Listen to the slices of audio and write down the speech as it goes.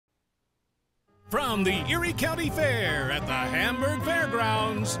From the Erie County Fair at the Hamburg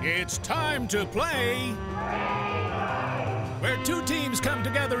Fairgrounds, it's time to play, where two teams come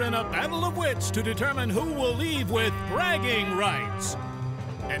together in a battle of wits to determine who will leave with bragging rights.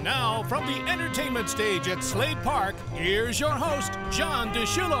 And now, from the entertainment stage at Slade Park, here's your host, John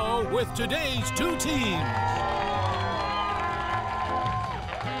DeShullo, with today's two teams.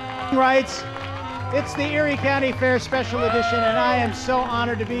 Rights. It's the Erie County Fair Special Edition, and I am so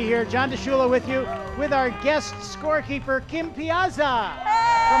honored to be here. John DeShullo with you, with our guest scorekeeper, Kim Piazza,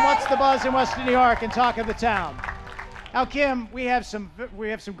 from What's the Buzz in Western New York and Talk of the Town. Now, Kim, we have some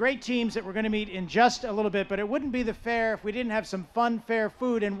great teams that we're going to meet in just a little bit, but it wouldn't be the fair if we didn't have some fun fair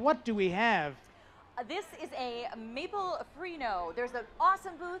food. And what do we have? This is a maple frino. There's an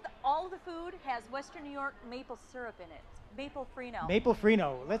awesome booth. All of the food has Western New York maple syrup in it. Maple frino. Maple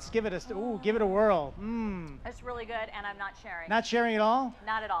frino. Let's give it a whirl. It's really good, and I'm not sharing. Not sharing at all?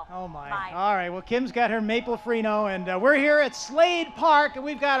 Not at all. Oh my. Bye. All right. Well, Kim's got her maple frino, and we're here at Slade Park, and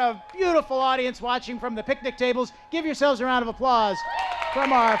we've got a beautiful audience watching from the picnic tables. Give yourselves a round of applause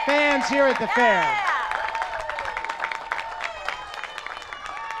from our fans here at the fair.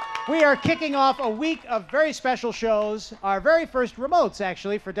 We are kicking off a week of very special shows, our very first remotes,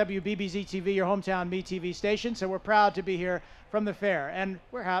 actually, for WBBZ-TV, your hometown MeTV station. So we're proud to be here from the fair. And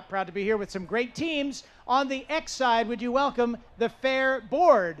we're proud to be here with some great teams. On the X side, would you welcome the Fair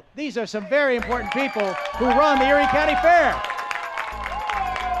Board? These are some very important people who run the Erie County Fair.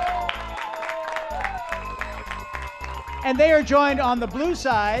 And they are joined on the blue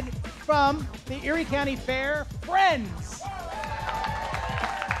side from the Erie County Fair Friends.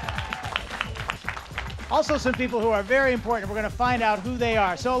 Also some people who are very important. We're going to find out who they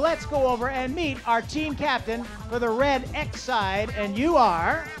are. So let's go over and meet our team captain for the red X side. And you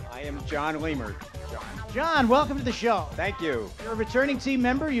are? I am John Leemer. John, welcome to the show. Thank you. You're a returning team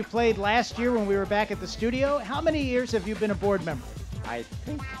member. You played last year when we were back at the studio. How many years have you been a board member? I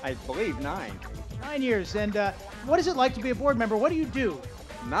believe 9. 9 years. And what is it like to be a board member? What do you do?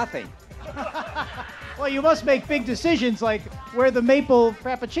 Nothing. Well, you must make big decisions like where the maple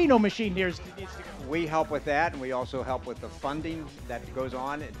frappuccino machine needs to go. We help with that, and we also help with the funding that goes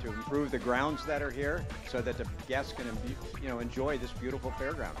on to improve the grounds that are here so that the guests can enjoy this beautiful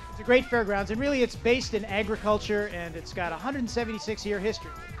fairground. It's a great fairgrounds, and really it's based in agriculture, and it's got a 176-year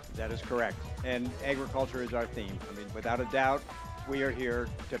history. That is correct, and agriculture is our theme. I mean, without a doubt, we are here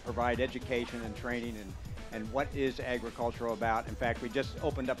to provide education and training and what is agriculture about. In fact, we just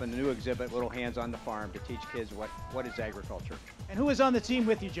opened up a new exhibit, Little Hands on the Farm, to teach kids what is agriculture. And who is on the team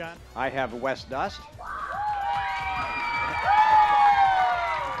with you, John? I have Wes Dust.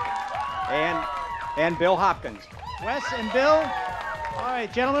 And Bill Hopkins. Wes and Bill. All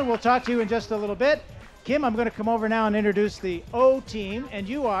right, gentlemen, we'll talk to you in just a little bit. Kim, I'm going to come over now and introduce the O team, and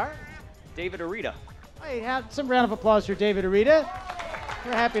you are? David Arita. All right, have some round of applause for David Arita.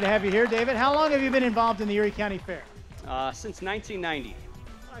 We're happy to have you here, David. How long have you been involved in the Erie County Fair? Since 1990.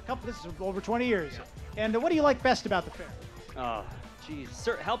 This is over 20 years. And what do you like best about the fair?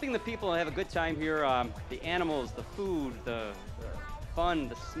 Helping the people have a good time here. The animals, the food, the fun,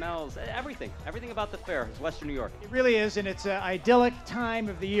 the smells, everything. Everything about the fair is Western New York. It really is, and it's an idyllic time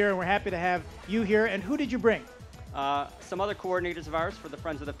of the year, and we're happy to have you here. And who did you bring? Some other coordinators of ours for the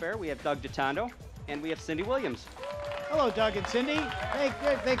Friends of the Fair. We have Doug DiTondo, and we have Cindy Williams. Hello, Doug and Cindy.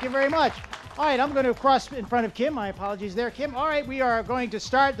 Thank you very much. All right, I'm going to cross in front of Kim. My apologies there, Kim. All right, we are going to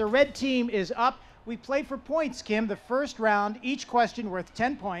start. The red team is up. We play for points, Kim. The first round, each question worth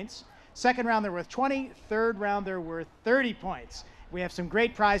 10 points. Second round, they're worth 20. Third round, they're worth 30 points. We have some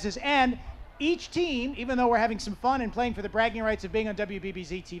great prizes. And each team, even though we're having some fun and playing for the bragging rights of being on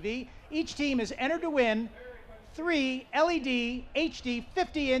WBBZ-TV, each team is entered to win 3 LED HD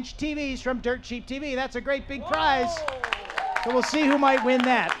 50-inch TVs from Dirt Cheap TV. That's a great big prize. So we'll see who might win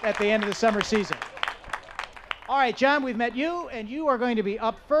that at the end of the summer season. All right, John, we've met you, and you are going to be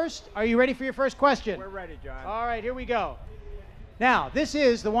up first. Are you ready for your first question? We're ready, John. All right, here we go. Now, this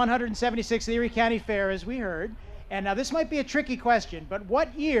is the 176th Erie County Fair, as we heard. And now this might be a tricky question, but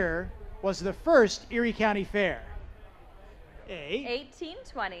what year was the first Erie County Fair? A.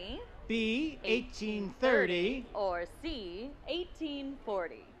 1820. B. 1830. Or C.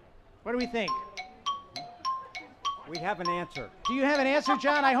 1840. What do we think? We have an answer. Do you have an answer,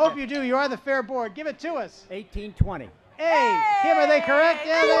 John? I hope you do. You are the fair board. Give it to us. 1820. Hey, Kim, are they correct?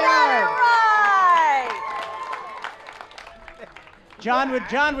 Yeah, they are. Right.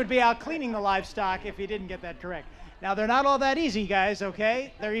 John would be out cleaning the livestock if he didn't get that correct. Now, they're not all that easy, guys,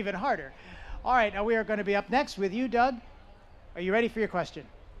 okay? They're even harder. All right, now we are going to be up next with you, Doug. Are you ready for your question?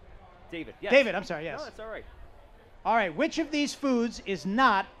 David, yes. David, I'm sorry, yes. No, that's all right. All right, which of these foods is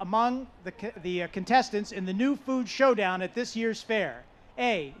not among the contestants in the new food showdown at this year's fair?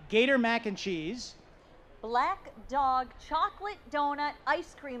 A, Gator mac and cheese. Black Dog chocolate donut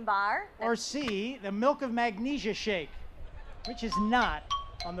ice cream bar. Or C, the milk of magnesia shake, which is not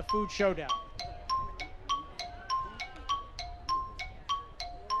on the food showdown.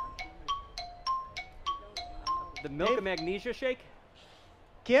 The milk of magnesia shake?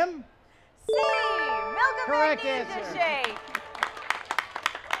 Kim? C, milk of Correct magnesia answer. shake.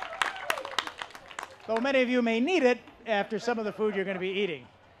 Though many of you may need it after some of the food you're going to be eating.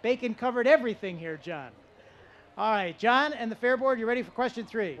 Bacon covered everything here, John. All right, John and the Fair Board, you ready for question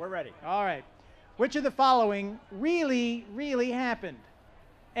 3? We're ready. All right. Which of the following really, really happened?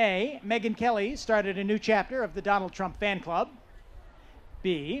 A, Megyn Kelly started a new chapter of the Donald Trump fan club.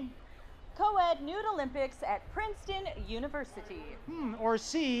 B, Co-ed Nude Olympics at Princeton University. Or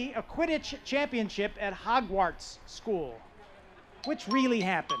C, a Quidditch championship at Hogwarts School. Which really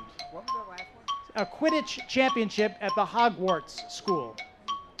happened? What was the last one? A Quidditch championship at the Hogwarts School.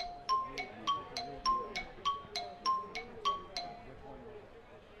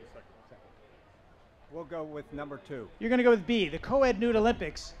 We'll go with number 2. You're going to go with B, the Co-ed Nude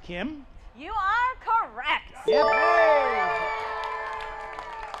Olympics. Kim? You are correct. Yep.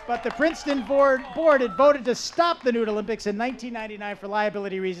 But the Princeton board had voted to stop the Nude Olympics in 1999 for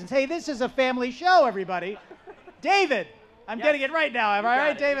liability reasons. Hey, this is a family show, everybody. David, I'm Yes. getting it right now. Am I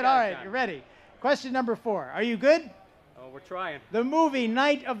right, David? All right, John. you're ready. Question number 4. Are you good? Oh, we're trying. The movie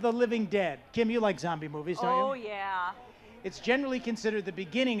Night of the Living Dead. Kim, you like zombie movies, don't you? Oh, yeah. It's generally considered the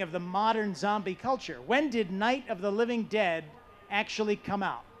beginning of the modern zombie culture. When did Night of the Living Dead actually come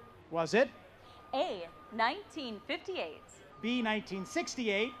out? Was it A, 1958. B,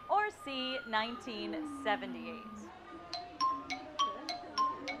 1968, Or C, 1978.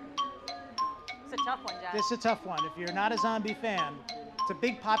 It's a tough one, John. This is a tough one. If you're not a zombie fan, it's a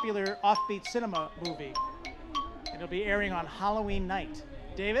big popular offbeat cinema movie. It'll be airing on Halloween night.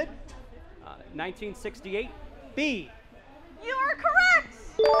 David? 1968. B. You are correct.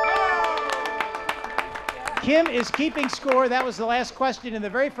 Kim is keeping score. That was the last question in the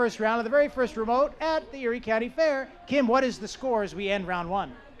very first round of the very first remote at the Erie County Fair. Kim, what is the score as we end round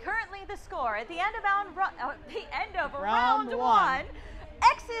 1? Currently, the score at the end of Round round one. 1,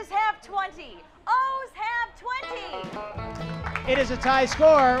 X's have 20, O's have 20. It is a tie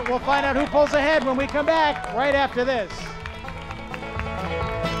score. We'll find out who pulls ahead when we come back right after this.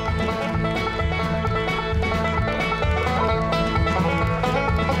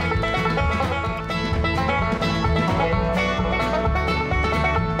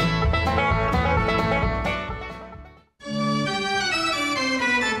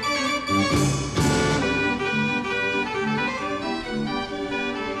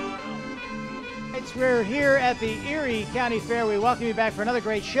 We're here at the Erie County Fair. We welcome you back for another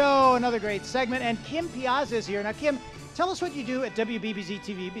great show, another great segment, and Kim Piazza is here. Now, Kim, tell us what you do at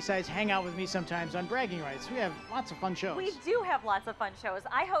WBBZ-TV besides hang out with me sometimes on Bragging Rights. We have lots of fun shows. We do have lots of fun shows.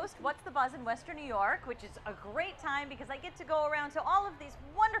 I host What's the Buzz in Western New York, which is a great time because I get to go around to all of these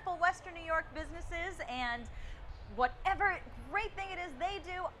wonderful Western New York businesses, and whatever great thing it is they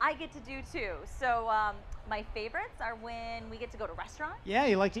do, I get to do too. So my favorites are when we get to go to restaurants. Yeah,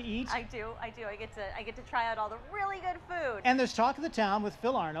 you like to eat? I do. I get to try out all the really good food. And there's Talk of the Town with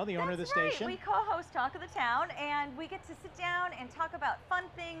Phil Arno, the owner of the That's right. station. We co-host Talk of the Town, and we get to sit down and talk about fun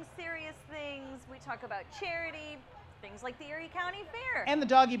things, serious things. We talk about charity, things like the Erie County Fair. And the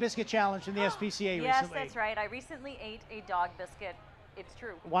Doggy Biscuit Challenge from the SPCA Yes, recently. that's right. I recently ate a dog biscuit. It's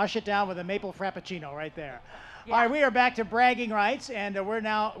true. Wash it down with a maple frappuccino right there. Yeah. All right, we are back to Bragging Rights, and we're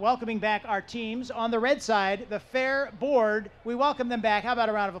now welcoming back our teams. On the red side, the Fair Board. We welcome them back. How about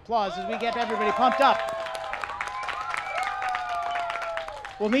a round of applause as we get everybody pumped up?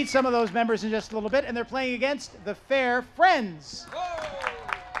 We'll meet some of those members in just a little bit, and they're playing against the Fair Friends.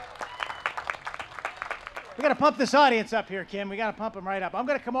 We got to pump this audience up here, Kim. We got to pump them right up. I'm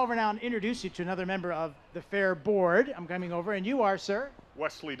going to come over now and introduce you to another member of the Fair Board. I'm coming over, and you are, sir?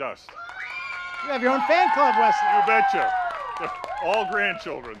 Wesley Dust. You have your own fan club, Wesley. You betcha. All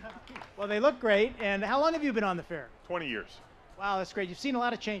grandchildren. Well, they look great. And how long have you been on the fair? 20 years. Wow, that's great. You've seen a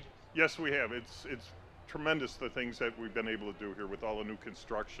lot of changes. Yes, we have. It's tremendous the things that we've been able to do here with all the new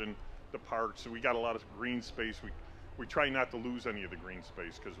construction, the parks. We got a lot of green space. We try not to lose any of the green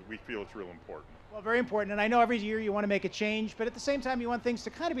space because we feel it's real important. Well, very important. And I know every year you want to make a change, but at the same time you want things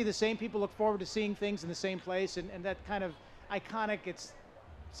to kind of be the same. People look forward to seeing things in the same place, and that kind of iconic, it's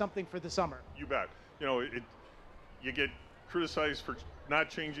something for the summer. You bet. You know, you get criticized for not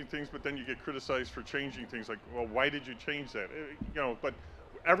changing things, but then you get criticized for changing things. Like, well, why did you change that? You know, but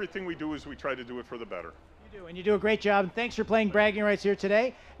everything we do is we try to do it for the better. You You do, and you do a great job. And thanks for playing Bragging Rights here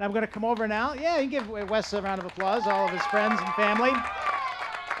today. And I'm going to come over now. Yeah, you can give Wes a round of applause, all of his friends and family.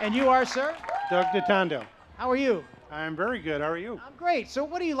 And you are, sir? Doug DeTondo. How are you? I'm very good. How are you? I'm great. So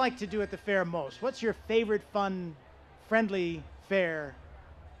what do you like to do at the fair most? What's your favorite fun, friendly fair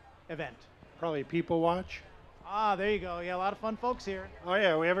event? Probably people watch. Ah, there you go. Yeah, a lot of fun folks here. Oh,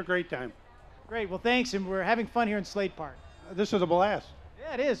 yeah, we have a great time. Great. Well, thanks, and we're having fun here in Slade Park. This is a blast.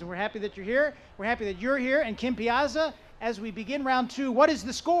 Yeah, it is, and we're happy that you're here. We're happy that you're here. And Kim Piazza, as we begin round 2, what is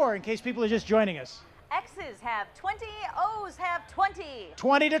the score in case people are just joining us? X's have 20, O's have 20.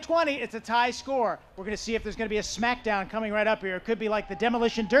 20-20. It's a tie score. We're going to see if there's going to be a smackdown coming right up here. It could be like the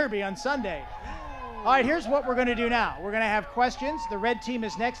Demolition Derby on Sunday. All right, here's what we're going to do now. We're going to have questions. The red team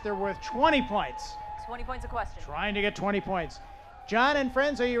is next. They're worth 20 points. 20 points a question. Trying to get 20 points. John and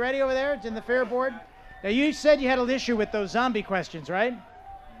friends, are you ready over there? It's in the fair board. Now, you said you had an issue with those zombie questions, right?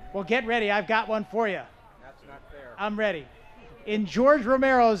 Well, get ready. I've got one for you. That's not fair. I'm ready. In George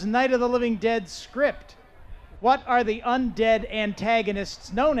Romero's Night of the Living Dead script, what are the undead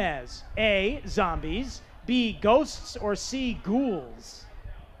antagonists known as? A, zombies, B, ghosts, or C, ghouls?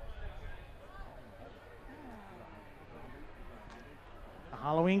 A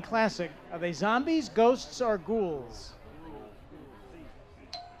Halloween classic. Are they zombies, ghosts, or ghouls?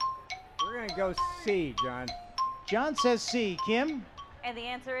 We're going to go C, John. John says C. Kim? And the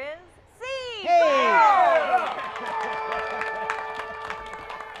answer is C. Hey!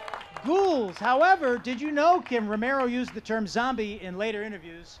 Ghouls. However, did you know, Kim, Romero used the term zombie in later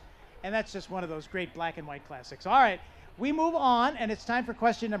interviews, and that's just one of those great black and white classics. All right, we move on, and it's time for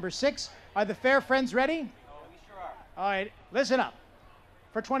question number 6. Are the fair friends ready? Oh, we sure are. All right, listen up.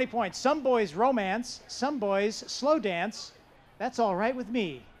 For 20 points, some boys romance, some boys slow dance. That's all right with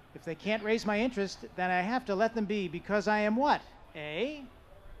me. If they can't raise my interest, then I have to let them be because I am what? A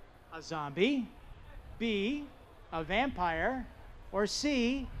zombie, B, a vampire, or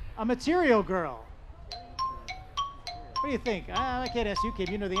C, a material girl. What do you think? I can't ask you, Kim.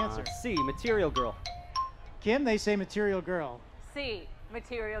 You know the answer. C, material girl. Kim, they say material girl. C,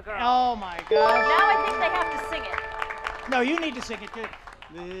 material girl. Oh, my gosh. Now I think they have to sing it. No, you need to sing it, too.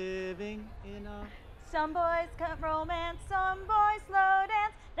 Living in a... Some boys cut romance, some boys slow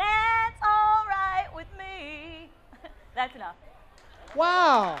dance. That's all right with me. That's enough.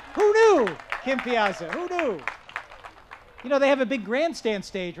 Wow. Who knew? Kim Piazza. Who knew? You know, they have a big grandstand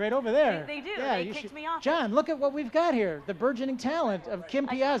stage right over there. They do. Yeah, They you kicked me off. John, look at what we've got here. The burgeoning talent of Kim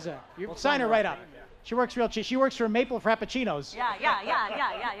Piazza. You sign her right up. She works real cheap. She works for Maple Frappuccinos. Yeah.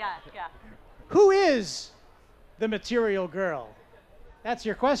 Who is the material girl? That's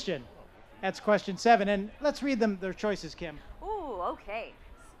your question. That's question 7. And let's read them their choices, Kim. Ooh, okay.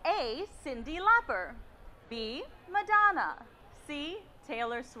 A, Cyndi Lauper. B, Madonna. C,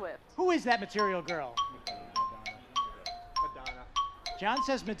 Taylor Swift. Who is that material girl? Madonna. John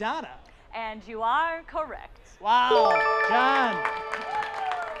says Madonna. And you are correct. Wow, John.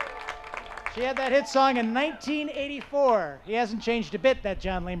 She had that hit song in 1984. He hasn't changed a bit, that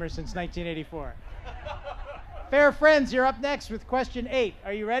John Leamer, since 1984. Fair friends, you're up next with question 8.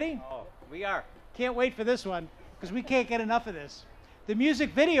 Are you ready? Oh, we are. Can't wait for this one, because we can't get enough of this. The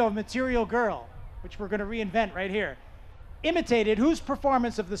music video of Material Girl, which we're going to reinvent right here, imitated whose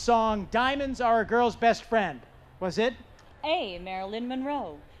performance of the song Diamonds Are a Girl's Best Friend? Was it? A, Marilyn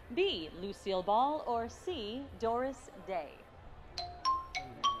Monroe. B, Lucille Ball. Or C, Doris Day.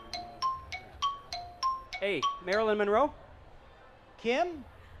 A, Marilyn Monroe. Kim?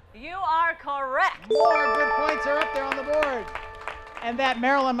 You are correct. More good points are up there on the board. And that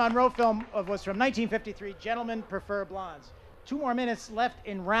Marilyn Monroe film was from 1953, Gentlemen Prefer Blondes. 2 more minutes left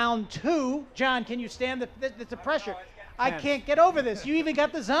in round 2. John, can you stand the pressure? I can't get over this. You even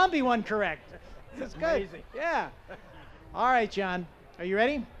got the zombie one correct. That's good. Amazing. Yeah. All right, John. Are you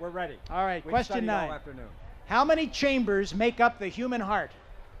ready? We're ready. All right, We've question studied 9. all afternoon. How many chambers make up the human heart?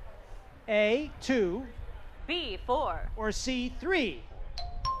 A, 2, B, 4. or C, 3?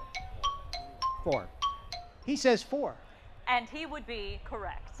 4. He says 4. And he would be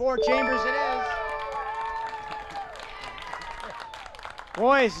correct. 4 chambers it is.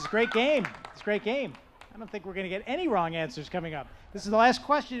 Boys, it's a great game. It's a great game. I don't think we're going to get any wrong answers coming up. This is the last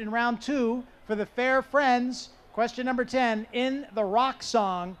question in round 2 for the fair friends. Question number 10. In the rock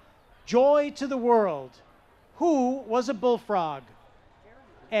song, Joy to the World, who was a bullfrog?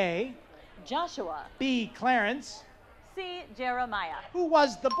 A, Joshua. B, Clarence. C, Jeremiah. Who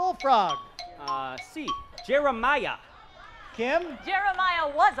was the bullfrog? C, Jeremiah. Kim?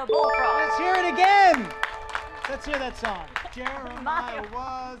 Jeremiah was a bullfrog. Let's hear it again. Let's hear that song. Jeremiah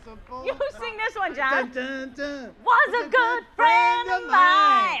was a bullfrog. You sing this one, John. Dun, dun, dun. Was a good friend of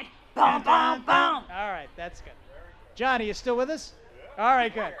mine. Boom, boom, boom. All right, that's good. John, are you still with us? All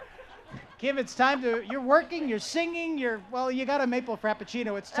right, good. Kim, it's time to, you're working, you're singing, well, you got a maple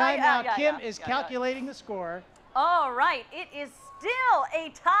frappuccino. It's time now. Kim is calculating the score. All right, it is still a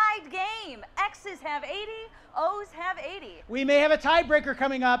tied game. X's have 80, O's have 80. We may have a tiebreaker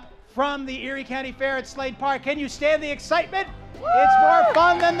coming up from the Erie County Fair at Slade Park. Can you stand the excitement? Woo! It's more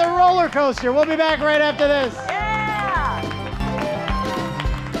fun than the roller coaster. We'll be back right after this. Yeah!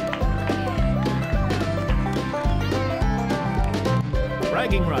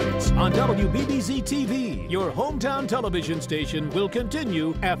 Bragging Rights on WBBZ-TV, your hometown television station, will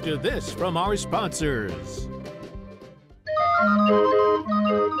continue after this from our sponsors.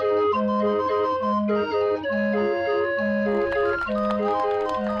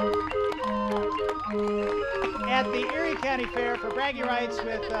 At the Erie County Fair for bragging rights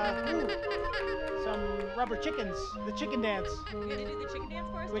with some rubber chickens, the chicken dance. You gonna do the chicken dance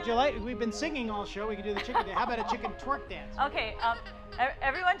for us? Would John? you like? We've been singing all show. We can do the chicken dance. How about a chicken twerk dance? Okay,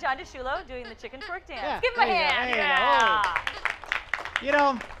 everyone, John DeShulo doing the chicken twerk dance. Yeah, Give him a there you go, hand. there you go. You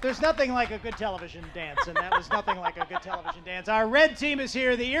know, there's nothing like a good television dance, and that was nothing like a good television dance. Our red team is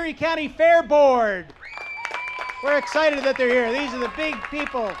here, the Erie County Fair Board. We're excited that they're here. These are the big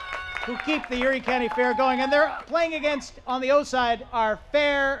people who keep the Erie County Fair going, and they're playing against, on the O side, our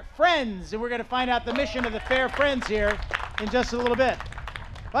Fair Friends, and we're going to find out the mission of the Fair Friends here in just a little bit.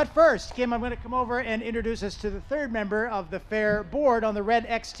 But first, Kim, I'm going to come over and introduce us to the third member of the Fair Board on the Red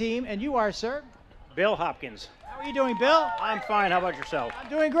X team, and you are, sir? Bill Hopkins. How are you doing, Bill? I'm fine. How about yourself? I'm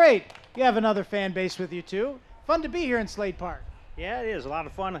doing great. You have another fan base with you, too. Fun to be here in Slade Park. Yeah, it is. A lot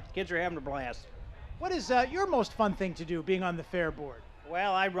of fun. Kids are having a blast. What is your most fun thing to do, being on the Fair Board?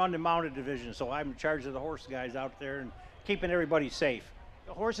 Well, I run the mounted division, so I'm in charge of the horse guys out there and keeping everybody safe.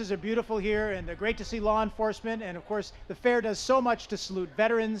 The horses are beautiful here, and they're great to see law enforcement. And, of course, the fair does so much to salute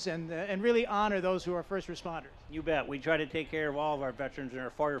veterans and really honor those who are first responders. You bet. We try to take care of all of our veterans and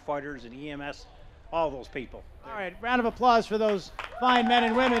our firefighters and EMS, all those people. All right, round of applause for those fine men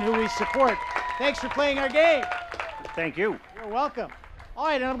and women who we support. Thanks for playing our game. Thank you. You're welcome. All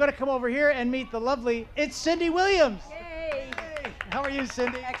right, and I'm going to come over here and meet the lovely, it's Cindy Williams. Yay! Hey, how are you,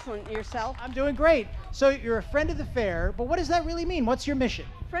 Cindy? Excellent. Yourself? I'm doing great. So you're a friend of the fair, but what does that really mean? What's your mission?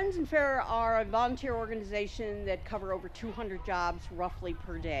 Friends and Fair are a volunteer organization that cover over 200 jobs roughly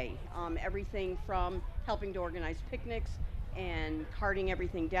per day. Everything from helping to organize picnics and carting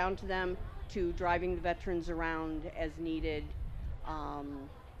everything down to them to driving the veterans around as needed,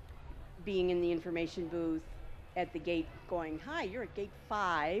 being in the information booth at the gate going, hi, you're at gate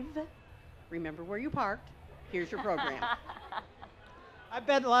 5. Remember where you parked. Here's your program. I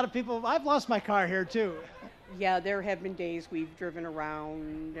bet a lot of people, I've lost my car here too. Yeah, there have been days we've driven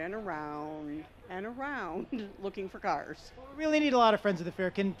around and around and around looking for cars. We really need a lot of friends of the fair.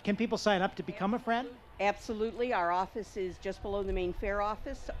 Can people sign up to become a friend? Absolutely. Our office is just below the main fair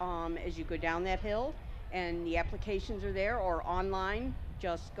office as you go down that hill, and the applications are there, or online.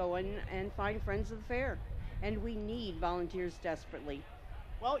 Just go in and find Friends of the Fair. And we need volunteers desperately.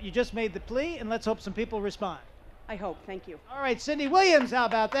 Well, you just made the plea, and let's hope some people respond. I hope. Thank you. All right, Cindy Williams, how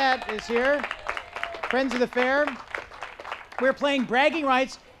about that, is here. Friends of the Fair. We're playing bragging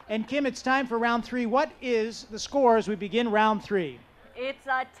rights, and Kim, it's time for round 3. What is the score as we begin round 3? It's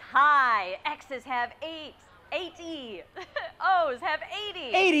a tie. X's have 80. O's have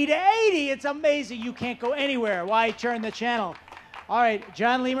 80. 80 to 80. It's amazing. You can't go anywhere. Why turn the channel? All right,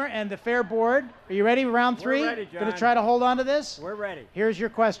 John Leamer and the Fair Board. Are you ready for round 3? We're ready, John. Going to try to hold on to this? We're ready. Here's your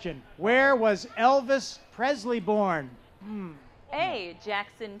question. Where was Elvis Presley born? A,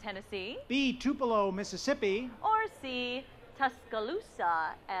 Jackson, Tennessee. B, Tupelo, Mississippi. Or C,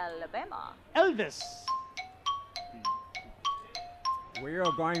 Tuscaloosa, Alabama. Elvis. We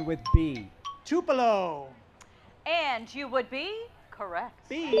are going with B. Tupelo. And you would be correct.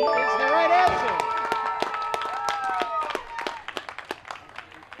 B is the right answer.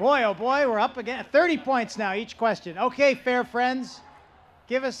 Boy, oh boy, we're up again. 30 points now, each question. Okay, fair friends,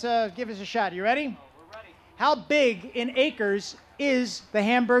 give us a shot. You ready? We're ready. How big in acres is the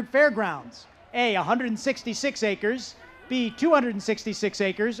Hamburg Fairgrounds? A, 166 acres, B, 266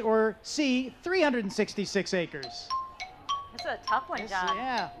 acres, or C, 366 acres? That's a tough one, John.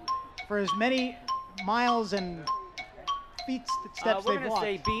 Yeah, for as many miles and feet steps We're they've going to walked.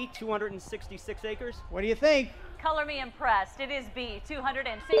 say B, 266 acres. What do you think? Color me impressed. It is B,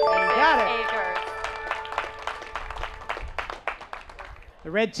 266 got it. acres.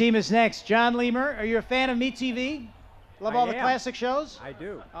 The red team is next. John Leamer, are you a fan of MeTV? Love all the am. classic shows? I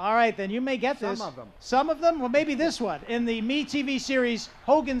do. All right, then you may get this. Some of them. Some of them? Well, maybe this one. In the MeTV series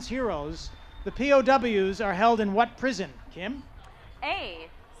Hogan's Heroes, the POWs are held in what prison? Kim? A,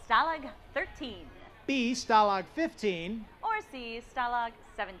 Stalag 13. B, Stalag 15. Or C, Stalag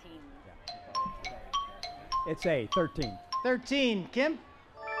 17. It's A, 13. 13. Kim?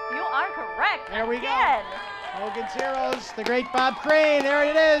 You are correct. There we again. go. Hogan's Heroes, the great Bob Crane. There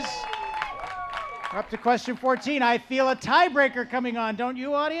it is. We're up to question 14. I feel a tiebreaker coming on, don't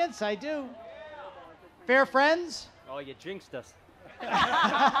you, audience? I do. Fair friends? Oh, you jinxed us.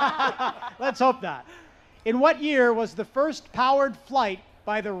 Let's hope not. In what year was the first powered flight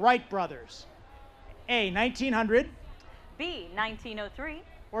by the Wright brothers? A, 1900. B, 1903.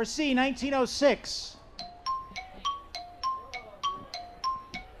 Or C, 1906.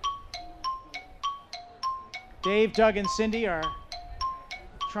 Dave, Doug, and Cindy are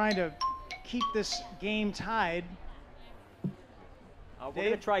trying to keep this game tied. We're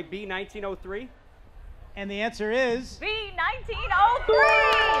going to try B, 1903. And the answer is? B, 1903.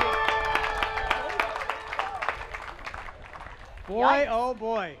 Boy, Yikes. oh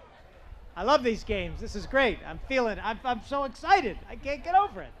boy. I love these games. This is great. I'm so excited. I can't get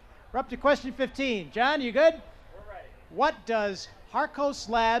over it. We're up to question 15. John, you good? We're ready. What does Harcos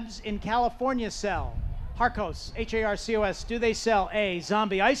Labs in California sell? Harcos, H-A-R-C-O-S. Do they sell A,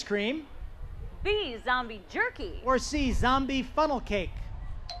 zombie ice cream? B, zombie jerky. Or C, zombie funnel cake?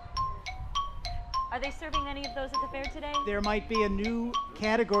 Are they serving any of those at the fair today? There might be a new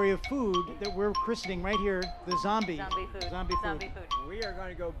category of food that we're christening right here, the zombie. Zombie food. Zombie food. Zombie food. We are going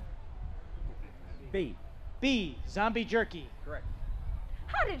to go B. B, zombie jerky. Correct.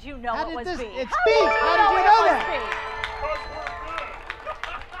 How did you know How it did was this- B? it's How B. Did you How know did you it know was that?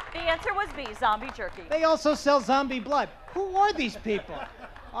 B? The answer was B, zombie jerky. They also sell zombie blood. Who are these people?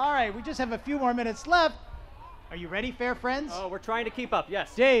 All right, we just have a few more minutes left. Are you ready, fair friends? Oh, we're trying to keep up,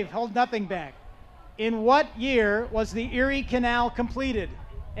 yes. Dave, hold nothing back. In what year was the Erie Canal completed?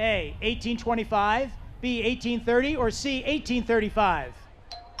 A, 1825, B, 1830, or C, 1835?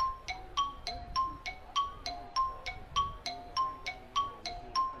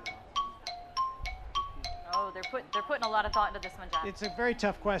 Oh, they're putting a lot of thought into this one, John. It's a very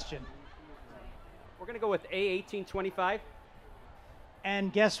tough question. We're going to go with A, 1825.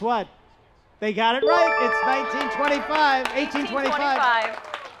 And guess what? They got it right. It's 1925, 1825.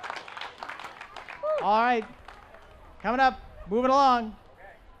 All right. Coming up, moving along.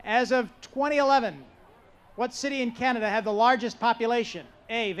 As of 2011, what city in Canada had the largest population?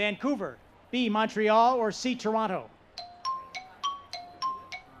 A, Vancouver, B, Montreal, or C, Toronto?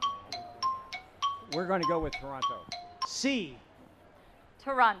 We're going to go with Toronto. C,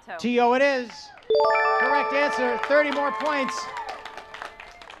 Toronto. T-O it is. Correct answer, 30 more points.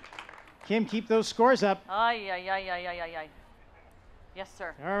 Kim, keep those scores up. Ay, ay, ay, ay, ay, ay, ay. Yes,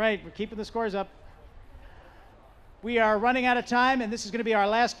 sir. All right, we're keeping the scores up. We are running out of time, and this is going to be our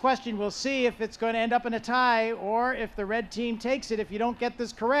last question. We'll see if it's going to end up in a tie or if the red team takes it. If you don't get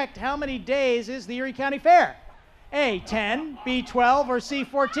this correct, how many days is the Erie County Fair? A, 10, B, 12, or C,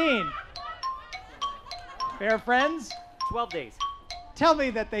 14? Fair friends? 12 days. Tell me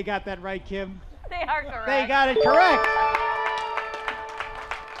that they got that right, Kim. They are correct. They got it correct.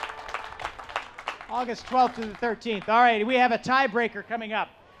 August 12th to the 13th. All right, we have a tiebreaker coming up.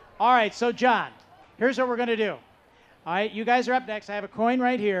 All right, so John, here's what we're going to do. All right, you guys are up next. I have a coin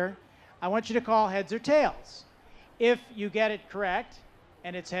right here. I want you to call heads or tails. If you get it correct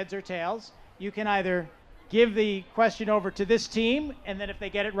and it's heads or tails, you can either give the question over to this team, and then if they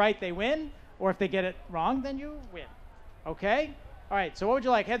get it right, they win, or if they get it wrong, then you win. Okay? All right, so what would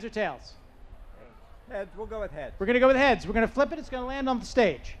you like, heads or tails? Heads. We'll go with heads. We're going to go with heads. We're going to flip it. It's going to land on the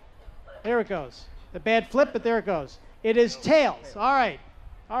stage. There it goes. The bad flip, but there it goes. It is tails. All right.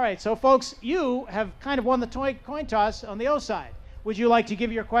 All right. So, folks, you have kind of won the coin toss on the O side. Would you like to give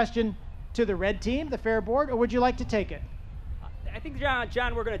your question to the red team, the fair board, or would you like to take it? I think,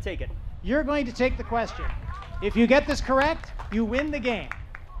 John, we're going to take it. You're going to take the question. If you get this correct, you win the game.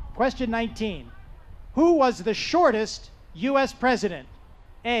 Question 19. Who was the shortest U.S. president?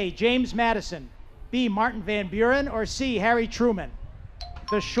 A, James Madison, B, Martin Van Buren, or C, Harry Truman?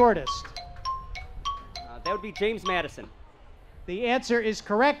 The shortest. That would be James Madison. The answer is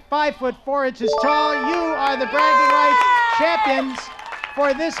correct. 5'4" tall. You are the bragging rights champions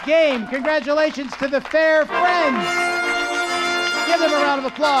for this game. Congratulations to the fair friends. Give them a round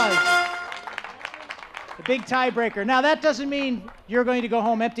of applause. The big tiebreaker. Now, that doesn't mean you're going to go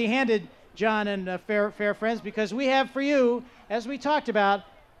home empty-handed, John and fair friends, because we have for you, as we talked about,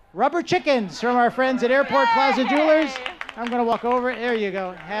 rubber chickens from our friends at Airport Plaza Jewelers. I'm going to walk over. There you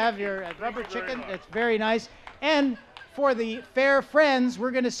go. Have your rubber chicken. It's very nice. And for the fair friends,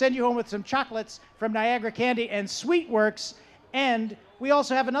 we're going to send you home with some chocolates from Niagara Candy and Sweetworks. And we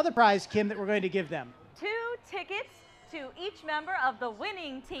also have another prize, Kim, that we're going to give them. 2 tickets to each member of the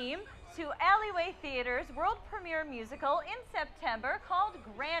winning team to Alleyway Theater's world premiere musical in September called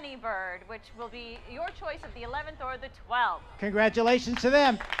Granny Bird, which will be your choice of the 11th or the 12th. Congratulations to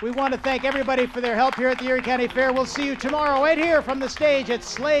them. We want to thank everybody for their help here at the Erie County Fair. We'll see you tomorrow right here from the stage at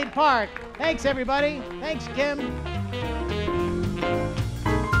Slade Park. Thanks, everybody. Thanks, Kim.